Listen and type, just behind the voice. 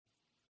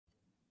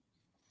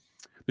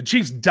The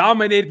Chiefs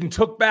dominated and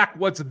took back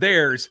what's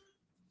theirs,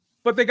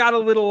 but they got a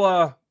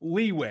little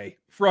leeway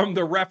from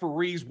the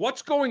referees.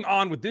 What's going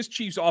on with this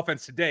Chiefs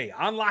offense today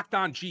on Locked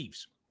On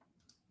Chiefs?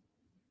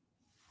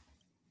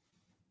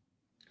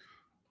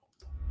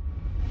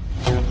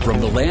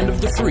 From the land of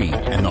the free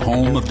and the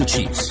home of the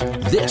Chiefs,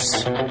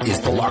 this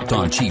is the Locked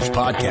On Chiefs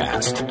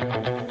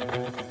podcast.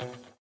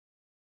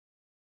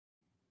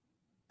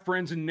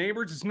 Friends and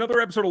neighbors, it's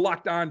another episode of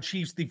Locked On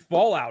Chiefs, the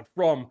fallout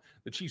from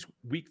the Chiefs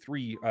Week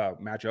 3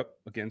 matchup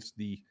against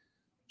the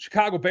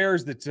Chicago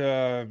Bears. That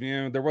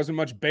there wasn't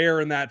much bear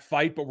in that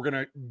fight, but we're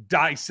going to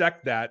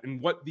dissect that and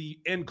what the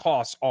end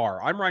costs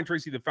are. I'm Ryan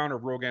Tracy, the founder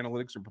of Rogue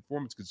Analytics and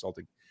Performance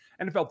Consulting,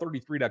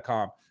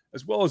 NFL33.com,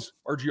 as well as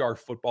RGR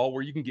Football,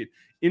 where you can get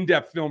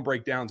in-depth film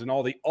breakdowns and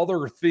all the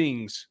other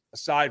things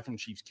aside from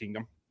Chiefs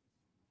Kingdom.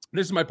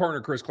 This is my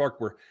partner, Chris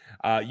Clark, where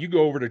you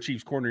go over to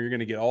Chiefs Corner, you're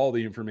going to get all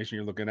the information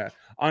you're looking at.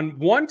 On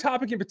one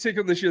topic in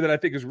particular this year that I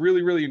think is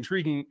really, really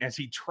intriguing as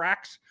he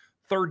tracks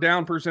third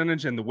down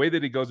percentage and the way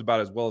that he goes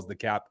about it, as well as the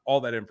cap, all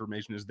that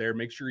information is there.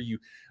 Make sure you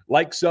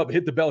like, sub,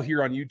 hit the bell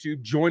here on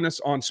YouTube. Join us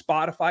on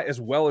Spotify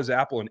as well as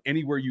Apple and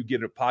anywhere you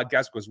get a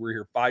podcast, because we're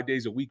here 5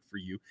 days a week for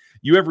you.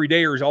 You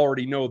everydayers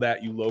already know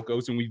that, you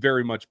locos, and we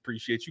very much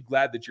appreciate you.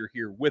 Glad that you're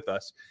here with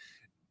us.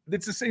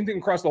 It's the same thing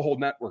across the whole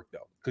network,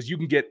 though, because you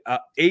can get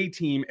a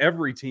team,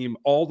 every team,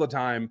 all the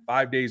time,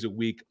 5 days a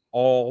week,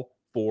 all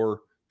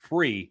for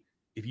free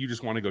if you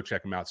just want to go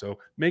check them out. So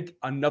make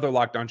another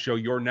Locked On show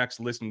your next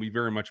listen. We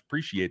very much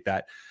appreciate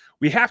that.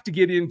 We have to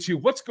get into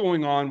what's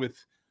going on with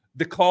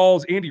the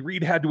calls. Andy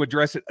Reid had to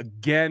address it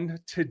again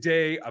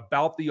today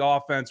about the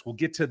offense. We'll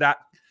get to that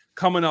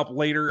coming up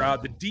later.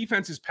 The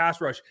defense's pass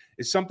rush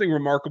is something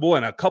remarkable,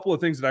 and a couple of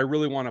things that I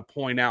really want to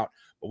point out,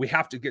 but we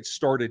have to get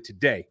started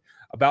today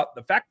about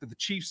the fact that the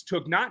Chiefs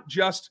took not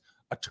just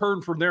a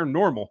turn from their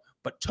normal,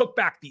 but took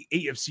back the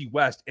AFC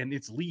West and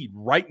its lead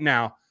right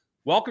now.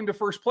 Welcome to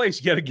first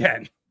place yet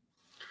again.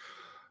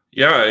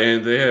 Yeah,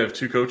 and they have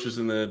two coaches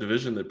in the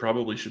division that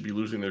probably should be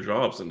losing their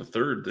jobs, and the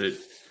third that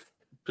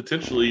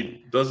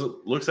potentially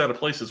looks out of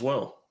place as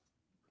well.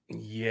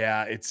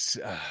 Yeah, it's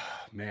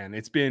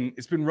it's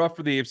been rough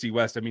for the AFC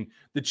West. I mean,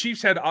 the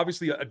Chiefs had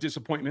obviously a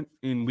disappointment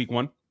in week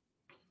 1.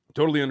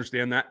 Totally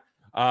understand that.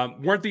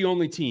 Weren't the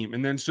only team.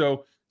 And then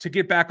so to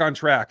get back on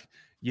track,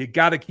 you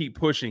got to keep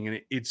pushing.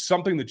 And it's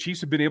something the Chiefs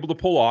have been able to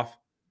pull off,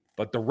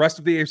 but the rest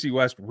of the AFC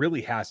West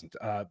really hasn't.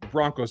 The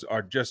Broncos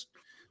are just,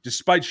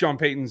 despite Sean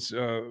Payton's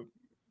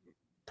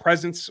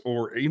presence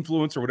or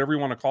influence or whatever you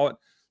want to call it,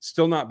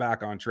 still not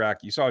back on track.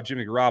 You saw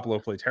Jimmy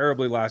Garoppolo play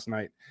terribly last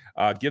night,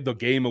 give the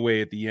game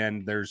away at the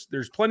end.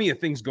 There's plenty of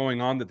things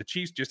going on that the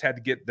Chiefs just had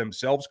to get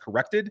themselves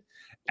corrected.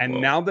 And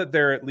now that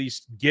they're at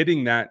least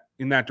getting that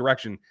in that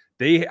direction,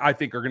 they, I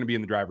think, are going to be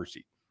in the driver's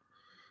seat.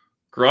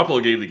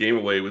 Garoppolo gave the game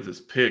away with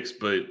his picks,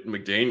 but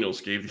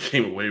McDaniels gave the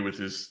game away with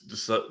his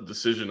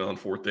decision on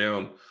fourth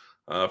down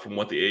from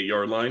the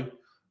 8-yard line.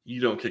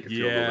 You don't kick a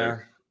field goal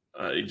there.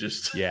 You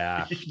just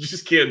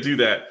can't do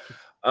that.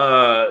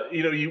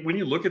 When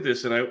you look at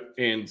this, and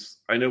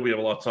I know we have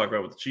a lot to talk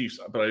about with the Chiefs,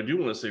 but I do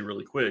want to say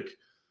really quick,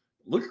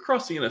 look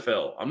across the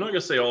NFL. I'm not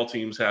going to say all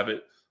teams have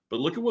it,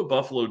 but look at what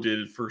Buffalo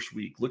did first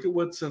week. Look at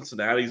what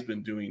Cincinnati's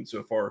been doing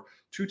so far.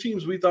 Two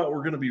teams we thought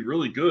were going to be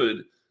really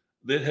good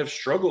that have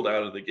struggled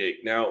out of the gate.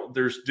 Now,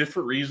 there's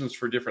different reasons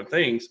for different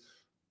things,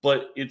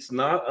 but it's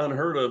not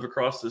unheard of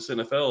across this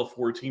NFL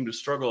for a team to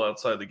struggle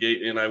outside the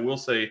gate. And I will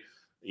say,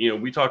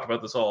 we talked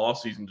about this all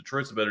offseason.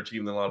 Detroit's a better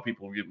team than a lot of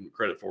people give them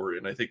credit for,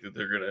 and I think that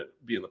they're going to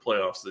be in the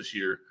playoffs this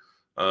year.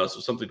 So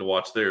something to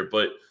watch there.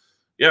 But,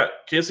 yeah,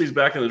 Kansas City's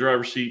back in the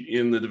driver's seat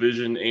in the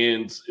division,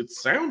 and it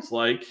sounds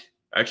like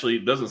 – actually,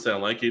 it doesn't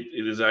sound like it.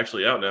 It is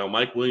actually out now.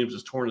 Mike Williams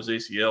has torn his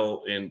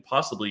ACL and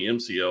possibly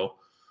MCL.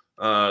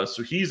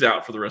 So he's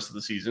out for the rest of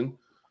the season.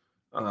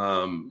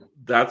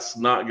 That's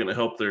not going to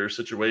help their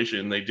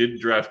situation. They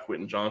did draft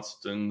Quentin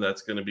Johnston.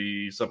 That's going to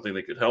be something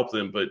that could help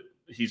them, but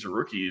he's a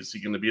rookie. Is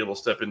he going to be able to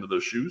step into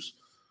those shoes?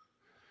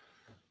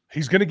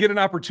 He's going to get an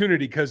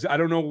opportunity because I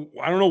don't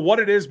know what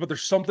it is, but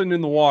there's something in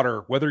the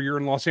water. Whether you're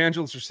in Los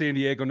Angeles or San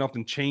Diego,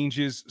 nothing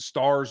changes.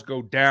 Stars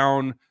go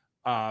down.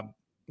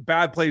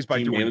 Bad plays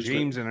by Dwayne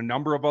James and a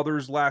number of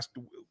others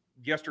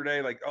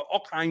yesterday, like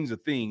all kinds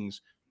of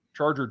things.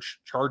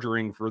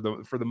 Charging for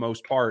the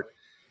most part.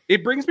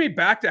 It brings me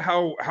back to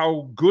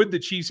how good the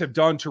Chiefs have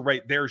done to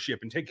right their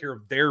ship and take care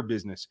of their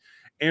business.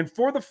 And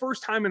for the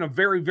first time in a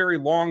very, very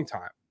long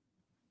time,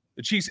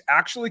 the Chiefs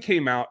actually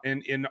came out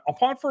and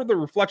upon further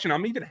reflection,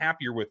 I'm even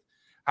happier with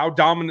how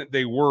dominant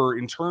they were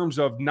in terms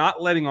of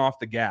not letting off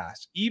the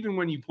gas, even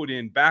when you put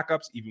in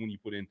backups, even when you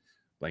put in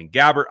Blaine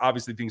Gabbert.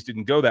 Obviously, things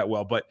didn't go that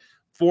well, but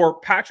for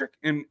Patrick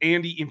and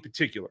Andy in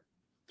particular,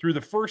 through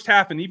the first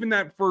half and even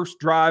that first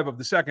drive of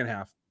the second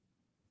half,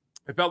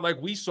 it felt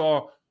like we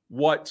saw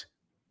what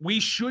we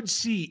should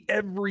see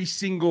every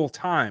single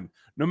time.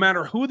 No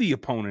matter who the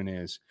opponent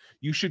is,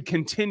 you should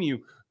continue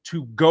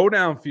to go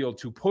downfield,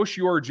 to push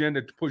your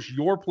agenda, to push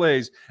your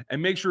plays,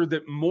 and make sure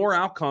that more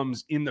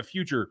outcomes in the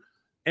future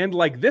end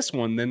like this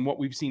one than what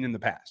we've seen in the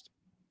past.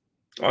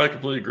 I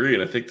completely agree,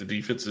 and I think the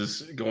defense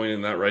is going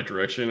in that right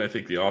direction. I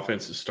think the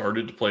offense has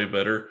started to play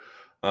better,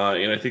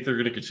 and I think they're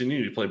going to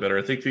continue to play better.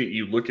 I think that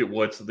you look at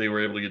what they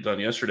were able to get done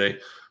yesterday.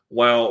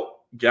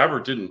 While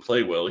Gabbert didn't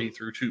play well, he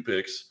threw 2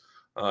 picks,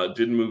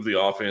 didn't move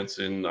the offense,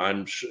 and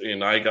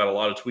I got a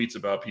lot of tweets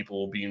about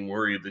people being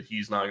worried that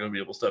he's not going to be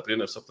able to step in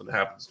if something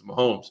happens to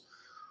Mahomes.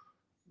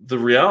 The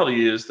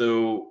reality is,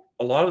 though,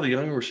 a lot of the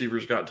young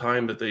receivers got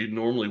time that they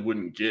normally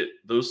wouldn't get.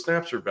 Those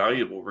snaps are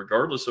valuable,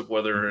 regardless of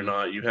whether or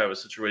not you have a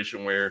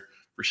situation where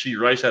Rashee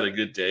Rice had a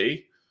good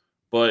day,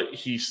 but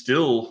he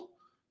still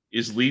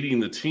is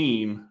leading the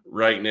team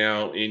right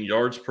now in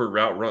yards per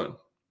route run.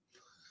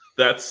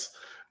 That's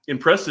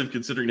impressive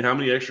considering how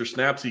many extra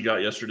snaps he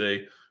got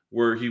yesterday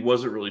where he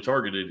wasn't really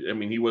targeted. I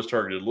mean, he was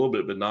targeted a little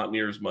bit, but not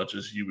near as much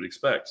as you would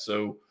expect.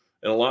 So,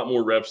 and a lot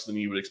more reps than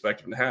you would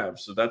expect him to have.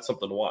 So that's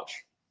something to watch.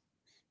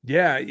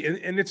 Yeah,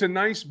 and it's a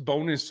nice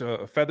bonus,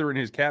 feather in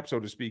his cap, so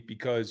to speak,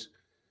 because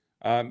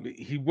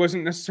he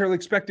wasn't necessarily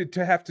expected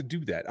to have to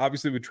do that.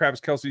 Obviously, with Travis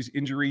Kelce's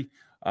injury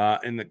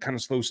and the kind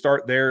of slow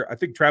start there, I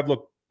think Trav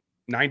looked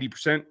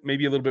 90%,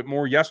 maybe a little bit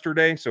more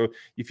yesterday, so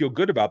you feel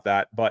good about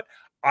that. But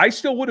I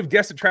still would have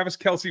guessed that Travis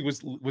Kelce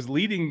was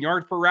leading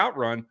yards per route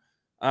run,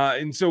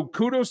 and so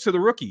kudos to the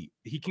rookie.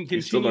 He can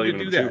continue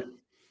to do that.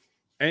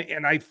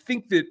 And I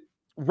think that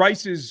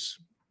Rice's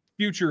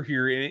future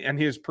here and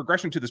his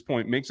progression to this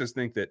point makes us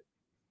think that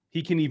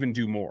he can even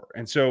do more.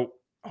 And so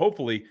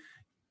hopefully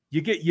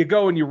you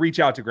go and you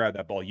reach out to grab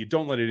that ball. You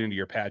don't let it into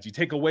your pads. You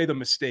take away the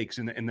mistakes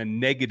and the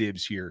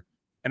negatives here.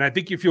 And I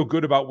think you feel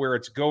good about where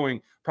it's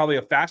going. Probably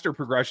a faster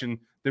progression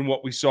than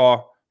what we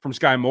saw from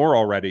Sky Moore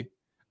already.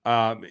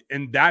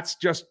 And that's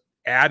just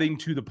adding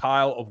to the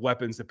pile of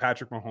weapons that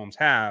Patrick Mahomes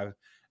have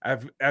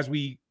as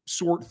we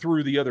sort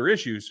through the other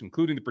issues,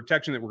 including the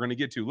protection that we're going to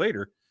get to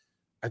later.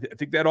 I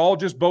think that all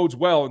just bodes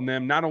well in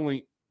them not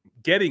only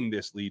getting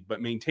this lead,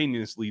 but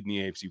maintaining this lead in the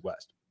AFC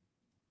West.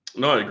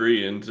 No, I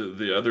agree. And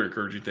the other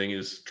encouraging thing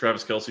is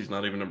Travis Kelce's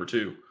not even number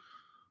 2.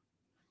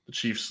 The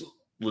Chiefs'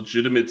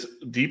 legitimate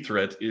deep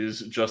threat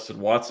is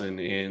Justin Watson,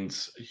 and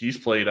he's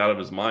played out of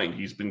his mind.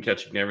 He's been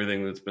catching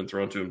everything that's been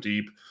thrown to him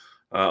deep.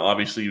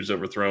 Obviously, he was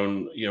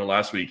overthrown,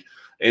 last week.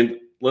 And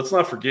let's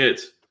not forget,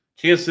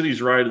 Kansas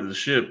City's riding the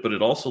ship, but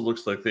it also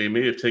looks like they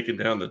may have taken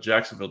down the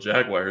Jacksonville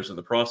Jaguars in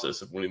the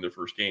process of winning their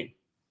first game.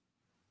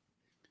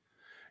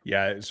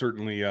 Yeah, it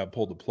certainly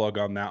pulled the plug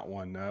on that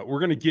one.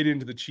 We're going to get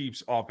into the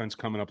Chiefs offense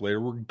coming up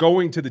later. We're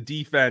going to the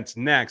defense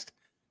next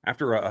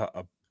after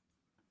a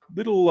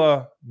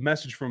little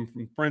message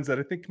from friends that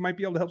I think might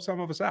be able to help some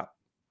of us out.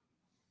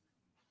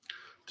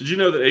 Did you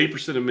know that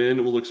 80% of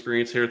men will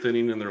experience hair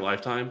thinning in their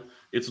lifetime?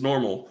 It's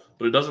normal,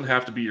 but it doesn't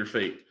have to be your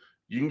fate.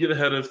 You can get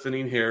ahead of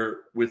thinning hair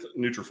with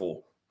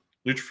Nutrafol.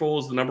 Nutrafol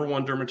is the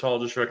 #1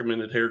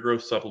 dermatologist-recommended hair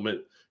growth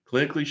supplement,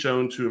 clinically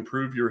shown to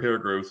improve your hair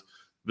growth,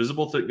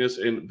 visible thickness,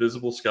 and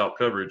visible scalp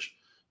coverage.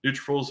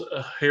 Nutrafol's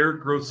hair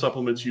growth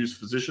supplements use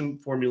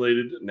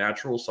physician-formulated,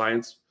 natural,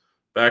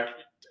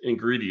 science-backed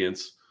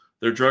ingredients.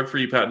 Their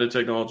drug-free patented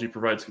technology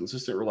provides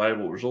consistent,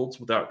 reliable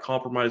results without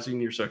compromising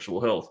your sexual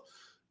health.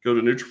 Go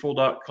to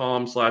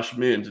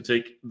Nutrafol.com/men to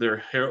take their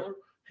hair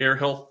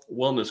health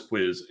wellness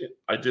quiz.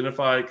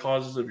 Identify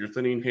causes of your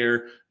thinning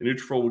hair, and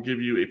Nutrafol will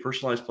give you a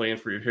personalized plan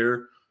for your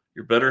hair,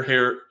 your better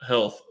hair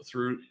health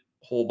through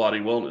whole body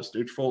wellness.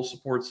 Nutrafol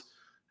supports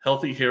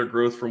healthy hair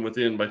growth from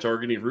within by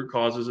targeting root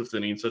causes of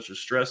thinning, such as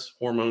stress,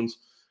 hormones,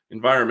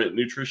 environment,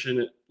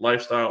 nutrition,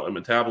 lifestyle, and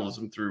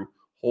metabolism through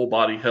whole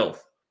body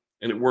health.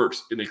 And it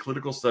works. In a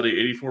clinical study,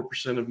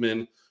 84% of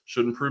men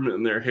showed improvement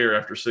in their hair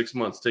after 6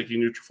 months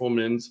taking Nutrafol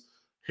men's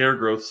hair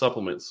growth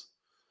supplements.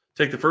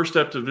 Take the first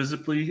step to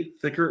visibly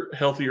thicker,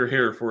 healthier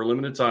hair. For a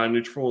limited time,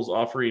 Nutrafol is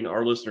offering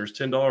our listeners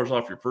 $10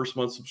 off your first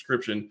month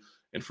subscription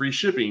and free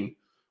shipping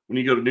when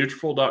you go to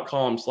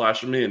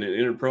Nutrafol.com/men and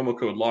enter promo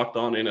code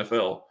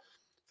LOCKEDONNFL.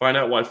 Find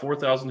out why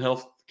 4,000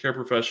 healthcare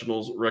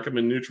professionals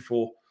recommend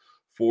Nutrafol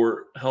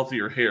for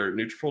healthier hair.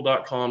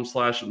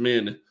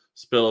 Nutrafol.com/men,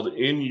 spelled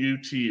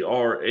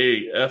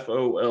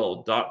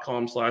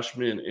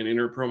Nutrafol.com/men, and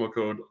enter promo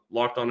code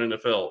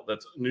LOCKEDONNFL.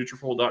 That's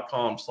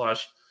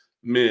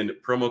Nutrafol.com/men,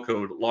 promo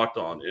code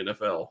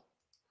LOCKEDONNFL.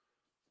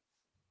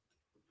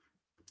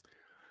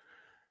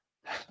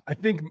 I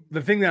think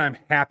the thing that I'm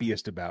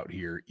happiest about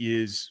here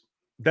is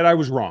that I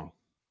was wrong.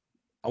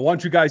 I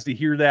want you guys to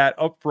hear that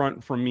up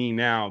front from me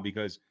now,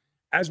 because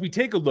as we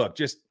take a look,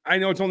 I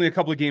know it's only a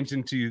couple of games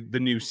into the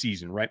new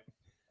season, right?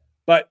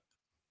 But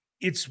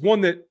it's one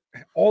that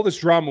all this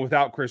drama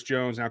without Chris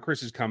Jones, now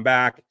Chris has come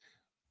back,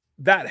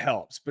 that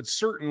helps. But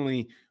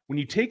certainly when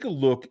you take a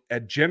look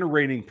at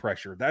generating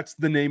pressure, that's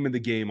the name of the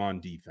game on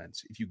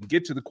defense. If you can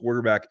get to the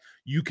quarterback,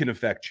 you can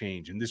affect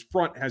change. And this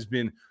front has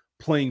been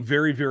playing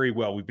very, very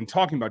well. We've been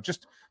talking about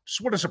just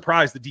what a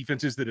surprise the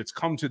defense is that it's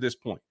come to this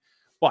point.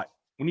 But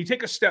when you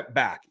take a step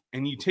back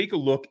and you take a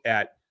look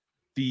at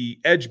the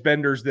edge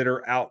benders that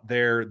are out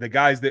there, the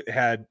guys that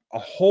had a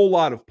whole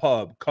lot of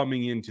pub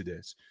coming into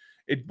this,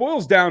 it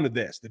boils down to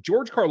this: that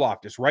George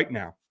Karlaftis right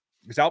now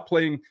is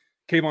outplaying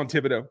Kayvon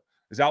Thibodeau,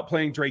 is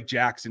outplaying Drake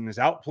Jackson, is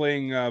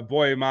outplaying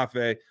Boye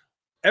Mafe,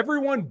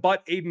 everyone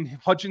but Aiden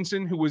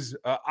Hutchinson, who was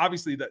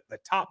obviously the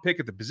top pick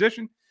at the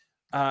position,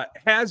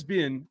 has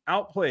been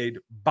outplayed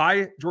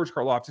by George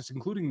Karlaftis,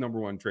 including number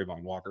 1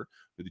 Trayvon Walker,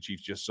 who the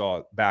Chiefs just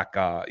saw back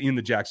in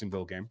the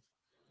Jacksonville game.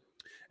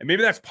 And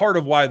maybe that's part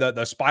of why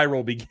the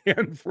spiral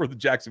began for the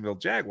Jacksonville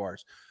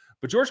Jaguars.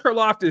 But George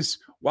Karlaftis,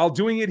 while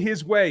doing it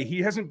his way,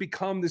 he hasn't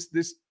become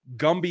this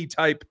Gumby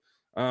type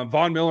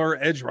Von Miller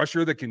edge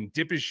rusher that can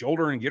dip his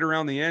shoulder and get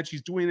around the edge.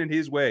 He's doing it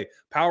his way,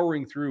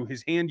 powering through.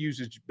 His hand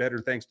usage better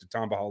thanks to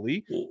Tom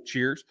Bahali.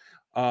 Cheers.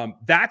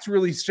 That's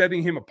really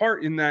setting him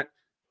apart in that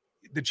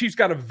the Chiefs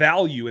got a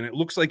value, and it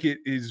looks like it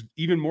is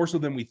even more so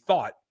than we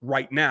thought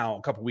right now,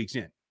 a couple weeks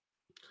in.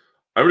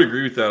 I would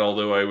agree with that,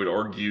 although I would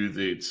argue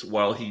that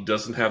while he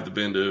doesn't have the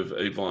bend of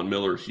a Von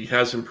Miller, he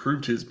has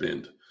improved his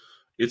bend.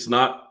 It's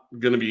not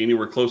going to be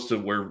anywhere close to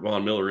where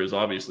Von Miller is,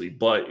 obviously,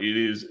 but it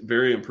is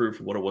very improved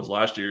from what it was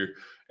last year,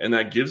 and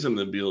that gives him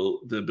the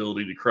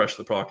ability to crush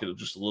the pocket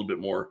just a little bit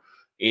more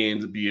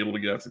and be able to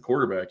get after the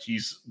quarterback.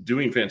 He's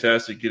doing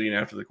fantastic getting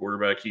after the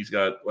quarterback. He's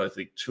got, I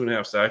think,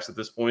 2.5 sacks at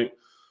this point,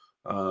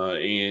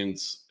 and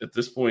at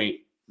this point,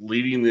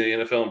 leading the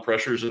NFL in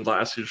pressures in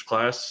last year's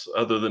class,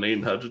 other than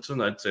Aiden Hutchinson.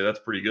 I'd say that's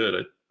pretty good.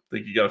 I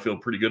think you got to feel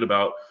pretty good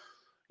about,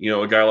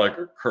 a guy like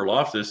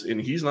Karlaftis,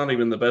 and he's not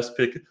even the best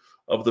pick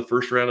of the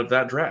first round of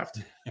that draft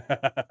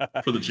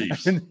for the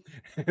Chiefs.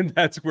 and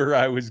that's where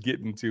I was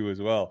getting to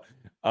as well.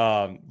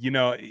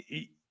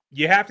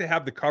 You have to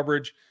have the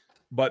coverage,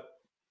 but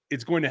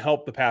it's going to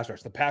help the pass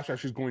rush. The pass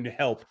rush is going to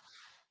help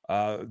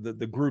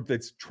the group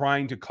that's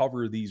trying to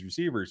cover these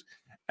receivers.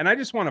 And I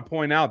just want to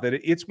point out that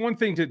it's one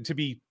thing to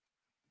be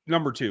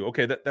number 2.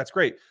 Okay, that's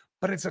great,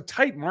 but it's a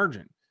tight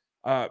margin.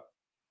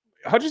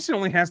 Hutchinson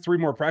only has 3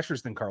 more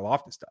pressures than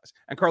Karlaftis does,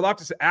 and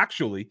Karlaftis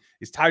actually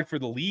is tied for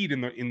the lead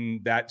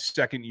in that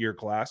second-year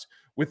class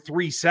with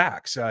 3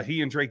 sacks.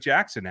 He and Drake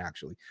Jackson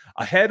actually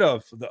ahead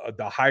of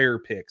the higher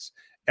picks.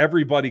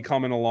 Everybody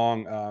coming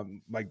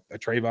along, like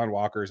Trayvon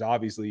Walker's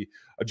obviously.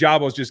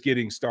 Ajabo's just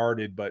getting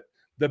started, but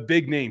the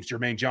big names,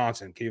 Jermaine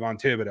Johnson,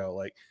 Kayvon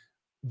Thibodeau,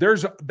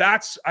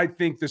 that's I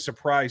think the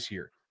surprise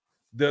here.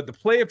 The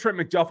play of Trent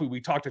McDuffie,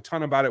 we talked a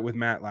ton about it with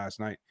Matt last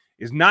night,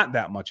 is not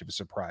that much of a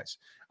surprise.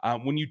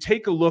 When you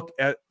take a look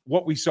at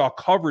what we saw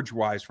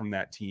coverage-wise from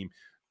that team,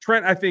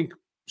 Trent, I think,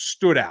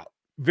 stood out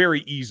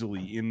very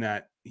easily in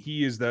that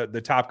he is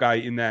the top guy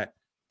in that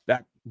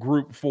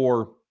group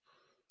for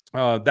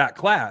that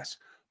class.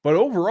 But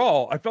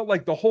overall, I felt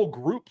like the whole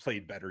group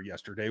played better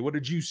yesterday. What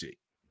did you see?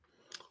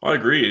 I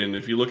agree. And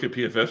if you look at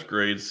PFF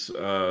grades,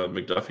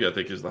 McDuffie, I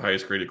think, is the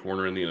highest graded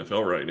corner in the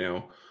NFL right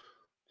now.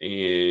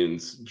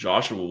 And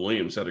Joshua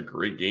Williams had a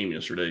great game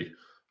yesterday.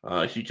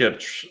 He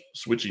kept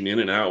switching in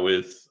and out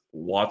with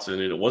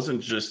Watson, and it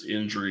wasn't just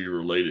injury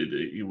related.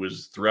 It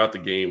was throughout the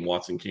game.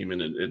 Watson came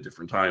in at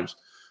different times,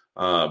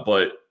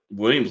 but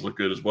Williams looked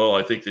good as well.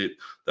 I think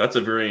that's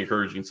a very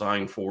encouraging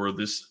sign for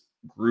this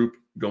group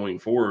going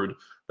forward.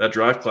 That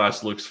draft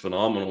class looks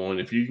phenomenal, and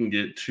if you can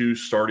get 2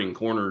 starting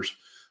corners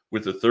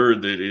with a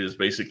third that is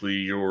basically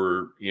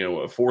your,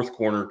 a fourth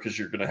corner because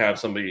you're going to have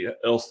somebody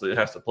else that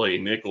has to play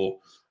nickel,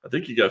 I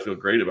think you got to feel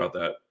great about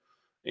that.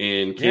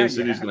 And Kansas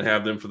City is going to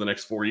have them for the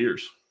next 4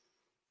 years.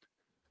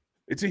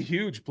 It's a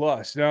huge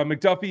plus. Now,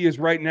 McDuffie is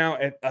right now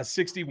at a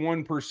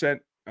 61%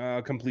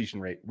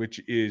 completion rate,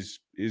 which is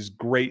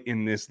great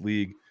in this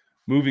league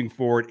moving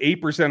forward.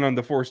 8% on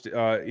the forced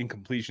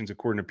incompletions,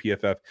 according to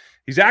PFF.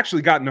 He's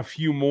actually gotten a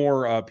few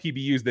more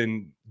PBUs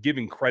than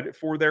giving credit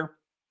for there.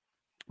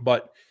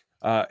 But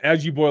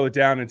as you boil it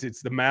down,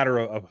 it's the matter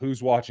of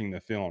who's watching the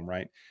film,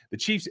 right? The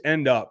Chiefs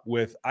end up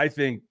with, I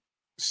think,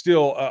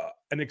 still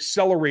an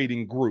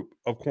accelerating group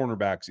of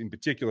cornerbacks, in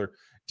particular,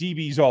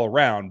 DBs all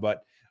around.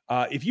 But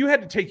if you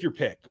had to take your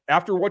pick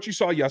after what you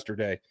saw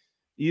yesterday,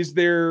 is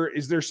there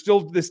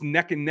still this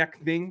neck and neck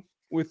thing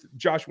with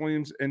Josh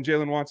Williams and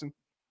Jalen Watson?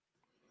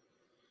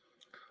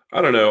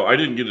 I don't know. I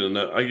didn't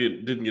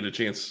get a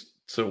chance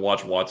to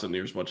watch Watson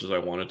near as much as I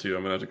wanted to.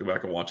 I'm going to have to go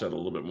back and watch that a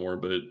little bit more.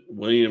 But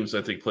Williams,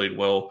 I think, played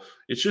well.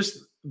 It's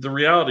just the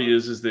reality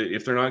is that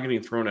if they're not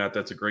getting thrown at,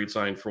 that's a great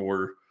sign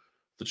for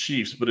the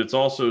Chiefs. But it's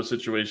also a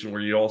situation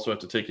where you also have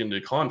to take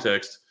into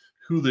context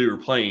who they were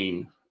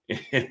playing.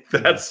 And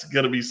that's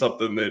going to be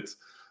something that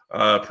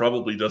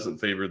probably doesn't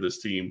favor this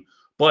team.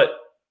 But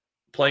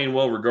playing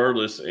well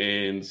regardless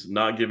and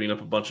not giving up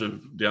a bunch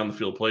of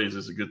down-the-field plays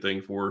is a good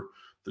thing for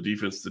the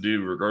defense to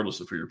do regardless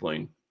of who you're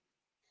playing.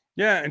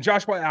 Yeah, and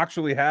Josh White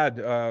actually had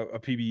a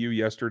PBU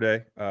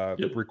yesterday,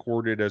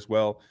 recorded as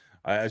well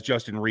as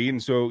Justin Reed.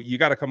 And so you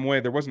got to come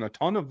away. There wasn't a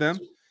ton of them.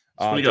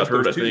 He got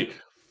hurt, I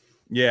think.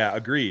 Yeah,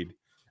 agreed.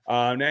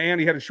 Now,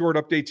 Andy had a short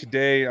update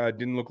today.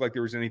 Didn't look like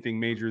there was anything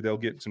major. They'll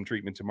get some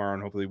treatment tomorrow,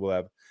 and hopefully we'll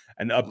have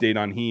an update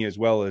on he as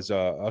well as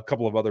a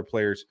couple of other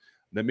players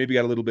that maybe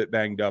got a little bit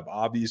banged up.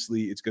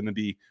 Obviously, it's going to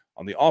be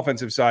on the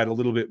offensive side a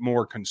little bit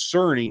more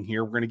concerning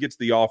here. We're going to get to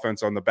the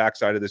offense on the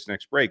backside of this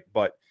next break,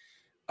 but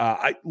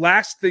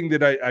last thing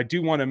that I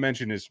do want to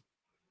mention is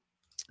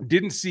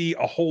didn't see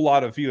a whole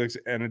lot of Felix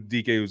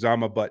Anudike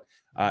Uzama, but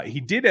he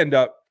did end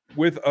up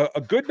with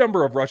a good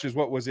number of rushes.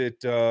 What was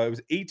it? It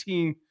was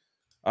 18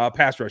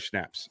 pass rush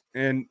snaps.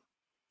 And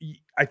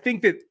I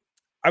think that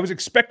I was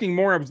expecting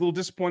more. I was a little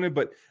disappointed,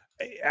 but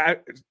I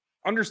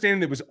understanding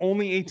that it was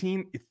only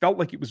 18, it felt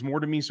like it was more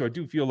to me. So I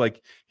do feel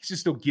like he's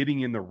just still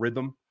getting in the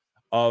rhythm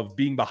of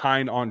being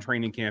behind on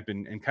training camp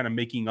and kind of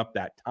making up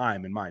that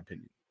time, in my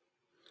opinion.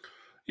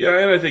 Yeah,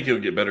 and I think he'll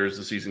get better as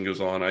the season goes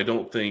on. I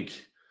don't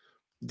think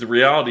the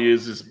reality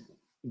is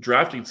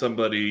drafting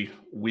somebody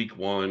week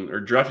one or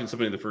drafting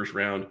somebody in the first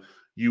round,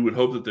 you would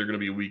hope that they're going to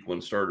be a week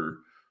one starter.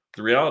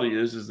 The reality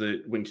is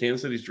that when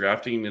Kansas City's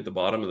drafting at the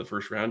bottom of the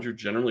first round, you're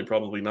generally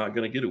probably not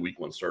going to get a week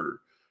one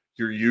starter.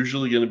 You're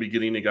usually going to be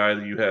getting a guy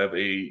that you have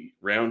a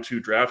round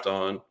 2 draft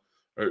on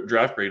or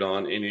draft grade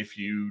on. And if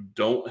you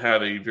don't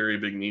have a very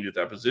big need at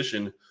that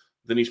position,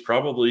 then he's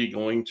probably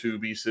going to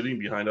be sitting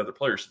behind other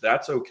players.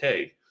 That's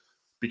okay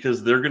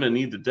because they're going to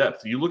need the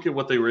depth. You look at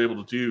what they were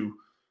able to do.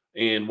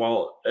 And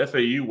while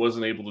FAU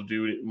wasn't able to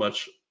do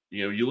much,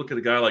 you look at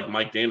a guy like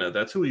Mike Dana,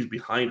 that's who he's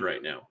behind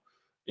right now.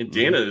 And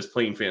Dana is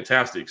playing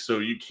fantastic. So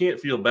you can't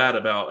feel bad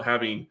about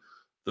having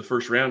the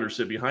first rounder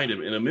sit behind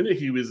him. And the minute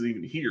he was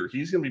even here,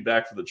 he's going to be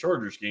back for the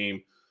Chargers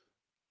game.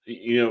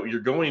 You're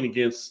going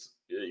against,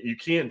 you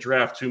can't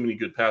draft too many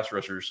good pass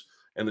rushers.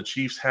 And the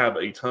Chiefs have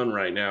a ton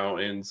right now.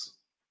 And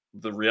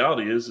the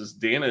reality is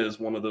Dana is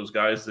one of those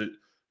guys that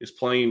is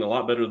playing a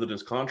lot better than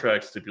his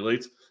contract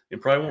stipulates and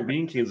probably won't be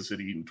in Kansas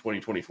City in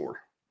 2024.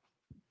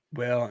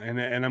 Well,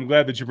 and I'm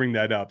glad that you bring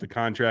that up. The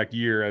contract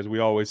year, as we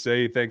always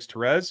say, thanks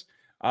Therese,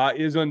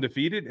 is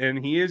undefeated,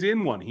 and he is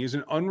in one. He is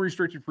an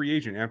unrestricted free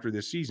agent after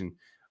this season.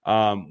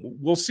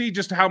 We'll see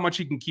just how much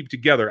he can keep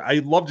together.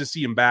 I'd love to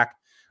see him back.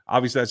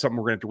 Obviously, that's something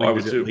we're going to have to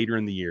revisit later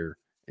in the year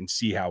and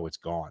see how it's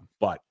gone.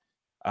 But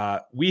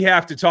we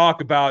have to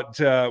talk about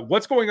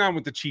what's going on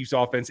with the Chiefs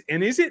offense,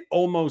 and is it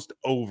almost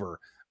over?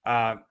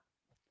 A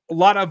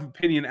lot of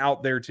opinion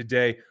out there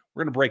today.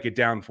 We're going to break it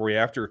down for you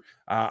after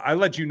I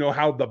let you know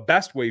how the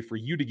best way for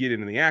you to get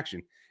into the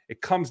action.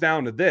 It comes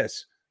down to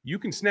this. You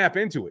can snap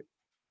into it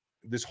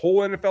this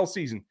whole NFL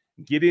season.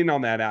 Get in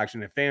on that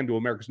action at FanDuel,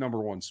 America's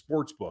 #1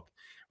 sports book.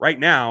 Right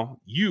now,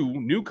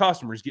 new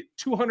customers, get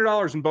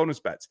 $200 in bonus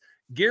bets.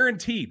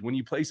 Guaranteed when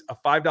you place a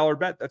 $5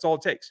 bet. That's all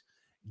it takes.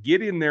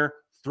 Get in there,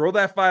 throw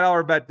that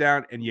 $5 bet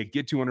down, and you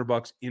get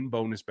 $200 in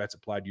bonus bets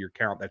applied to your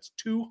account. That's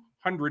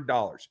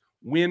 $200.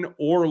 Win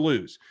or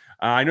lose.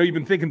 I know you've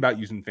been thinking about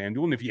using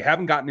FanDuel, and if you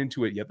haven't gotten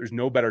into it yet, there's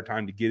no better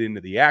time to get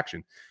into the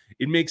action.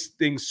 It makes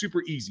things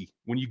super easy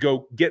when you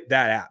go get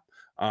that app.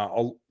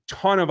 A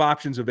ton of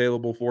options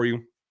available for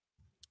you.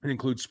 It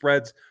includes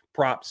spreads,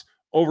 props,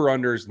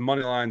 over-unders,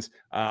 money lines,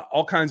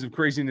 all kinds of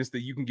craziness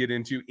that you can get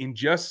into in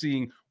just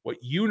seeing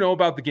what you know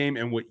about the game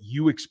and what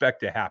you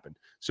expect to happen.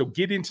 So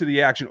get into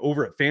the action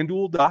over at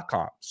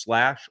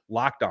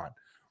FanDuel.com/lockedon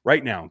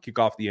right now and kick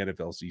off the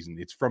NFL season.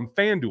 It's from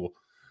FanDuel,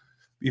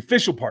 the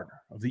official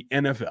partner of the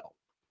NFL.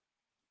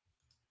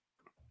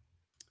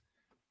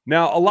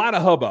 Now, a lot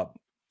of hubbub,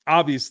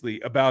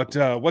 obviously, about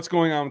what's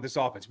going on with this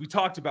offense. We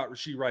talked about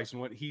Rashee Rice and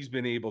what he's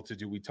been able to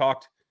do. We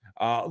talked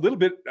a little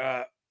bit,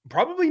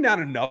 probably not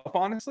enough,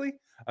 honestly,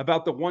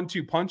 about the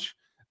 1-2 punch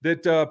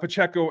that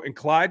Pacheco and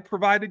Clyde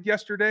provided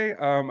yesterday.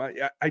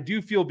 I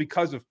do feel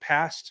because of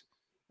past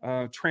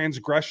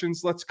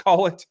transgressions, let's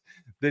call it,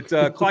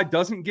 that Clyde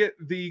doesn't get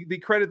the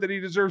credit that he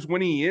deserves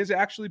when he is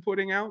actually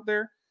putting out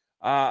there.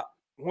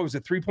 What was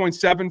it,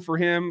 3.7 for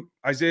him?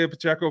 Isaiah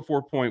Pacheco,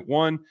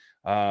 4.1,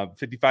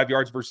 55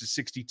 yards versus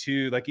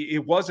 62. Like it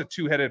was a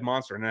two-headed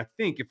monster. And I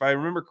think, if I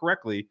remember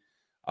correctly,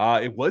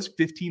 it was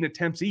 15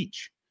 attempts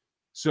each.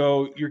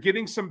 So you're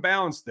getting some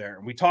balance there.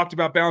 And we talked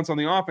about balance on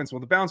the offense. Well,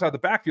 the balance out of the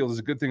backfield is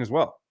a good thing as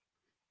well.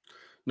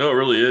 No, it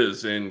really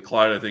is. And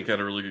Clyde, I think,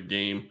 had a really good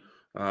game.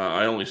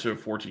 I only showed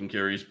 14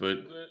 carries,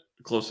 but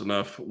close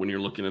enough when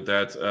you're looking at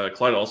that.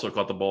 Clyde also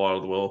caught the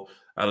ball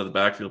out of the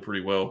backfield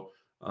pretty well.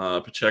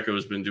 Pacheco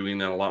has been doing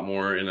that a lot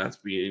more, and that's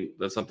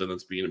something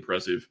that's being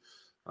impressive.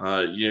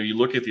 You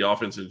look at the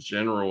offense in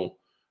general,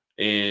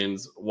 and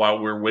while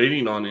we're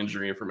waiting on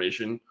injury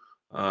information,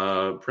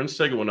 Prince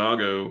Tega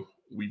Wanogho,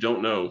 we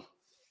don't know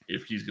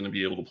if he's going to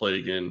be able to play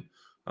again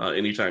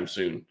anytime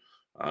soon.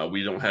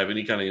 We don't have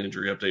any kind of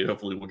injury update.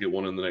 Hopefully we'll get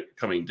one in the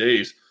coming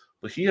days.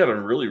 But he had a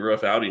really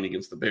rough outing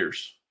against the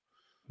Bears.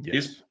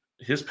 Yes.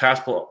 His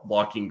pass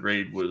blocking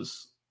grade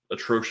was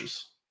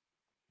atrocious.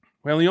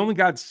 Well, he only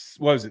got,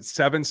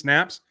 7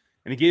 snaps,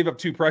 and he gave up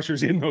 2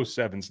 pressures in those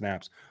 7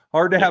 snaps.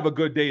 Hard to have a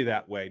good day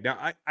that way.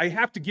 Now, I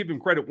have to give him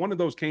credit. One of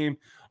those came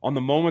on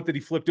the moment that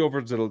he flipped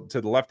over to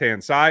the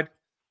left-hand side,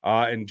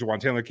 and Jawan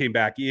Taylor came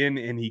back in,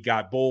 and he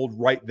got bowled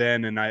right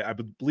then. And I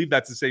believe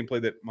that's the same play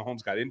that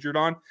Mahomes got injured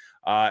on,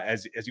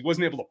 as he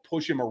wasn't able to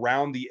push him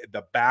around the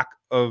back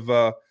of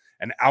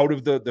and out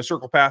of the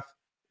circle path.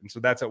 And so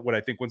that's what I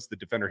think once the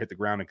defender hit the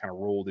ground and kind of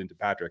rolled into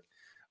Patrick.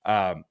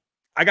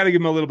 I got to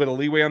give him a little bit of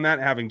leeway on that,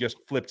 having just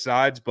flipped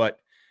sides, but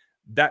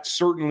that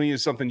certainly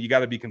is something you got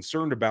to be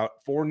concerned about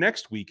for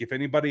next week if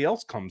anybody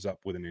else comes up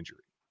with an injury.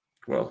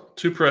 Well,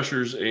 2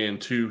 pressures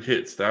and 2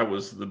 hits, that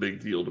was the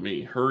big deal to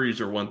me. Hurries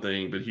are one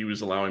thing, but he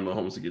was allowing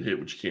Mahomes to get hit,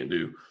 which you can't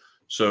do.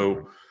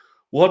 So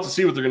We'll have to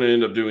see what they're going to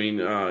end up doing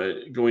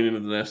going into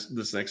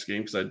this next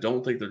game, because I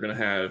don't think they're going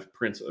to have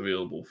Prince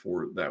available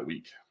for that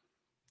week.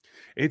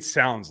 It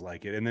sounds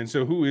like it. And then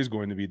so who is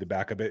going to be the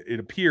backup? It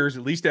appears,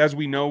 at least as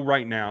we know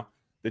right now,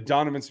 that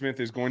Donovan Smith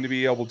is going to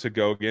be able to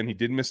go again. He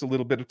did miss a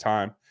little bit of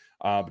time,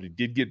 but he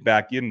did get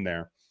back in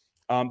there.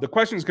 The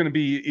question is going to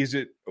be, is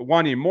it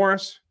Wanya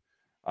Morris?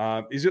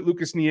 Is it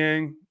Lucas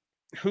Niang?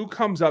 Who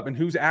comes up and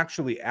who's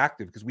actually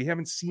active? Because we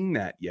haven't seen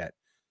that yet.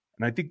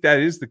 And I think that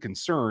is the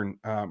concern.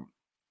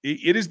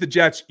 It is the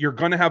Jets. You're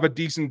going to have a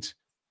decent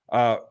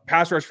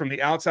pass rush from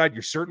the outside.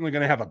 You're certainly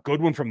going to have a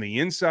good one from the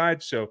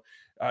inside. So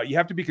you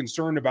have to be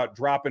concerned about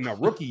dropping a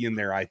rookie in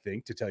there, I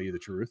think, to tell you the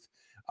truth.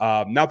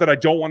 Not that I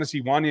don't want to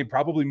see Wanya,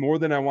 probably more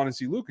than I want to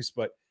see Lucas,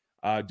 but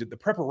the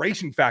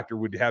preparation factor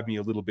would have me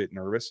a little bit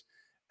nervous.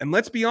 And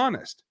let's be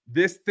honest,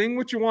 this thing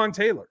with Juwan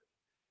Taylor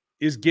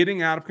is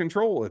getting out of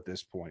control at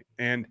this point.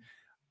 And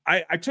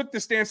I took the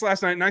stance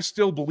last night, and I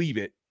still believe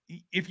it.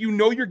 If you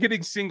know you're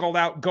getting singled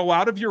out, go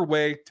out of your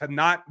way to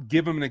not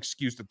give him an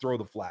excuse to throw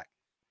the flag.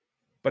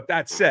 But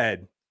that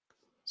said,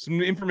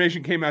 some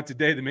information came out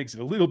today that makes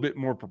it a little bit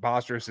more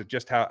preposterous at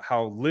just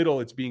how little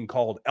it's being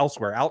called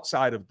elsewhere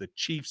outside of the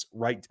Chiefs'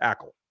 right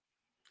tackle.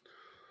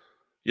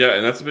 Yeah,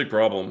 and that's a big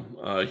problem.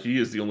 He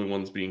is the only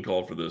one that's being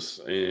called for this.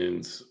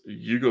 And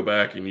you go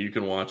back and you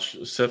can watch.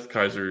 Seth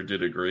Kaiser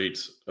did a great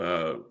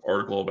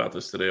article about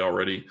this today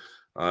already.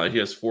 He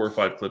has 4 or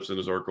 5 clips in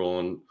his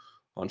article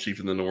on Chief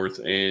in the North,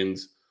 and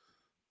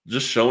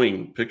just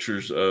showing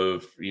pictures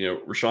of,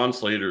 Rashawn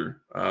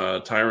Slater,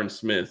 Tyron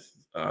Smith,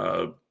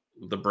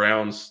 the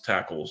Browns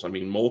tackles. I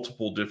mean,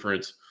 multiple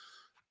different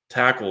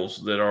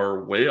tackles that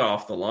are way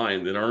off the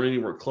line, that aren't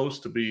anywhere close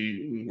to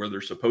be where they're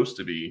supposed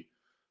to be,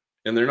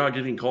 and they're not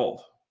getting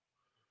called.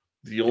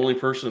 The only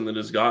person that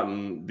has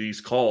gotten these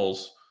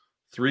calls,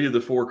 3 of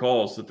the 4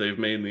 calls that they've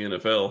made in the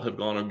NFL have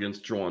gone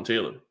against Juwan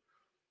Taylor.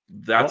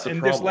 That's a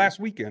problem.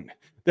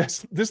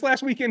 This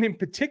last weekend in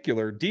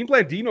particular, Dean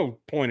Blandino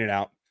pointed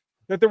out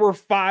that there were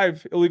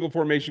 5 illegal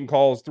formation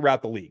calls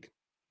throughout the league.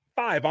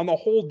 5 on the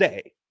whole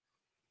day.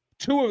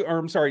 2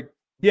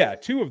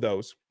 of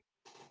those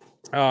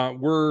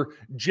were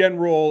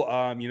general,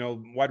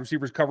 wide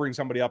receivers covering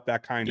somebody up,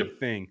 that kind of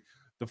thing.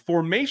 The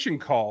formation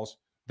calls,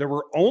 there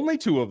were only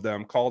 2 of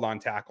them called on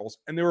tackles,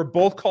 and they were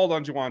both called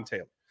on Juwan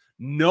Taylor.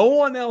 No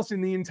one else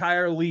in the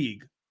entire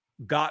league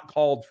got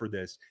called for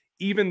this,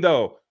 even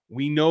though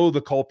we know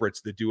the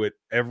culprits that do it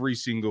every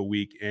single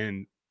week,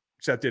 and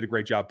Seth did a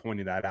great job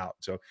pointing that out.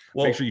 So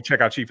make sure you check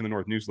out Chief in the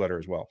North newsletter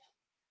as well.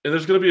 And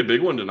there's going to be a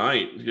big one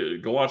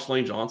tonight. Go watch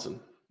Lane Johnson.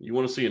 You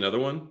want to see another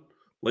one?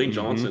 Lane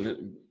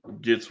Johnson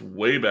gets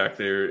way back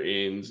there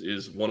and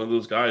is one of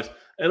those guys.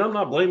 And I'm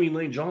not blaming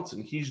Lane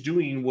Johnson. He's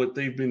doing what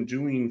they've been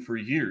doing for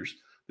years.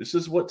 This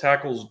is what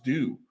tackles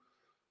do.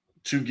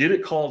 To get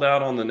it called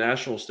out on the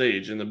national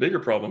stage, and the bigger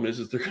problem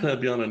is they're going to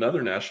be on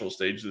another national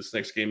stage this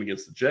next game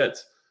against the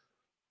Jets.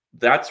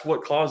 That's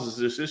what causes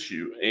this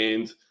issue.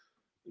 And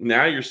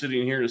now you're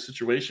sitting here in a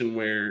situation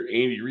where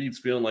Andy Reid's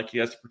feeling like he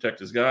has to protect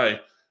his guy,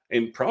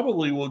 and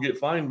probably will get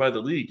fined by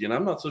the league. And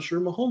I'm not so sure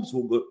Mahomes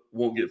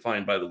won't get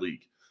fined by the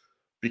league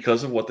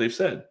because of what they've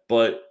said.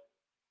 But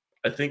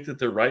I think that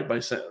they're right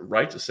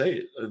to say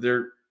it.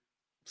 They're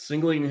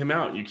singling him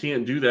out. You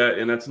can't do that,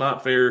 and that's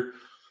not fair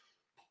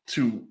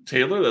to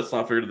Taylor. That's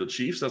not fair to the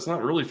Chiefs. That's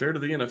not really fair to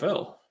the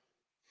NFL.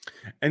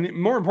 And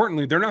more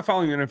importantly, they're not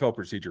following the NFL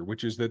procedure,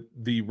 which is that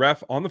the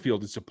ref on the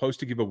field is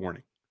supposed to give a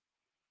warning.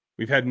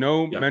 We've had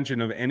no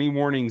mention of any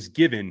warnings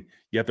given,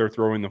 yet they're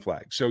throwing the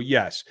flag. So,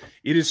 yes,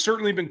 it has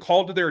certainly been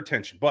called to their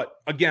attention. But,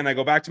 again, I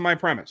go back to my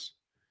premise.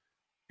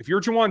 If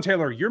you're Juwan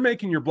Taylor, you're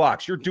making your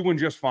blocks. You're doing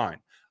just fine.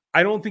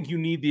 I don't think you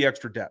need the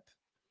extra depth.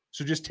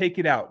 So just take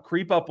it out.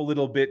 Creep up a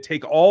little bit.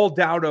 Take all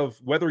doubt of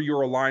whether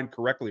you're aligned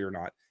correctly or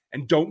not.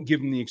 And don't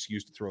give them the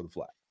excuse to throw the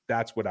flag.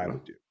 That's what I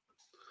would do.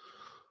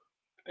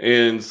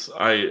 And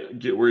I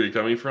get where you're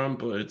coming from,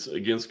 but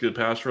against good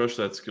pass rush,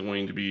 that's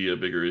going to be a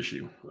bigger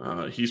issue.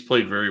 He's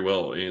played very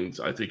well, and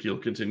I think he'll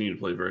continue to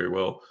play very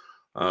well.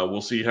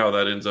 We'll see how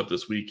that ends up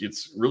this week.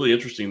 It's really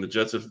interesting. The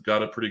Jets have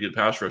got a pretty good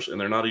pass rush, and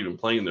they're not even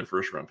playing their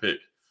first-round pick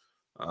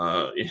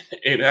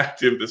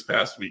inactive this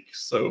past week.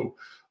 So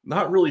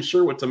not really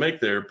sure what to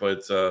make there,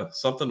 but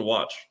something to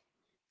watch.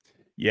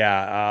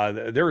 Yeah,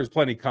 there is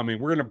plenty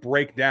coming. We're going to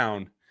break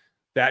down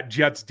that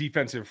Jets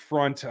defensive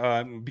front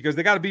because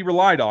they got to be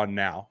relied on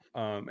now.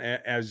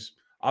 As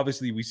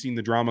obviously we've seen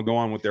the drama go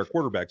on with their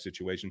quarterback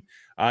situation.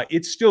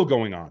 It's still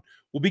going on.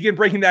 We'll begin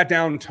breaking that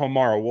down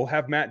tomorrow. We'll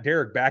have Matt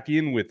Derrick back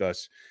in with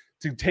us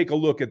to take a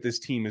look at this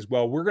team as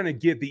well. We're going to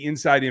get the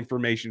inside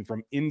information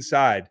from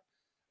inside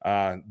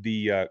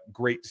the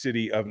great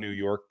city of New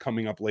York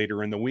coming up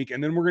later in the week.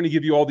 And then we're going to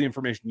give you all the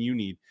information you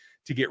need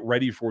to get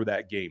ready for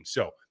that game.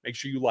 So make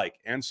sure you like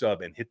and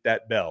sub and hit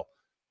that bell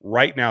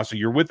right now. So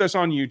you're with us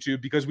on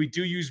YouTube, because we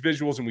do use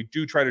visuals and we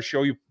do try to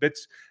show you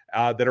bits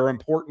that are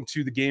important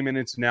to the game and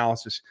its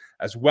analysis,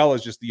 as well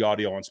as just the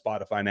audio on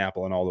Spotify and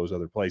Apple and all those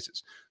other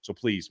places. So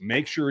please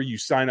make sure you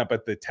sign up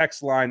at the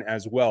text line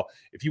as well.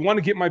 If you want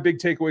to get my big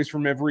takeaways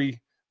from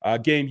every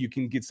game, you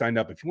can get signed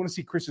up. If you want to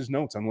see Chris's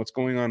notes on what's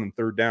going on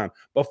third down,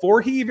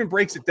 before he even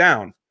breaks it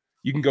down,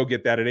 you can go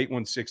get that at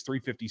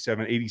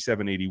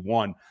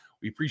 816-357-8781.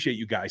 We appreciate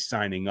you guys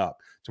signing up.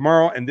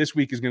 Tomorrow and this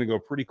week is going to go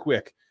pretty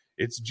quick.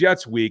 It's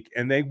Jets week,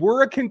 and they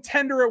were a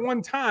contender at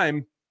one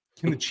time.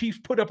 Can the Chiefs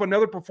put up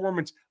another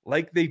performance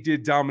like they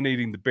did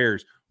dominating the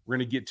Bears? We're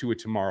going to get to it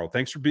tomorrow.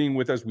 Thanks for being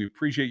with us. We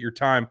appreciate your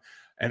time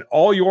and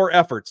all your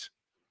efforts,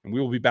 and we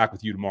will be back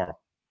with you tomorrow.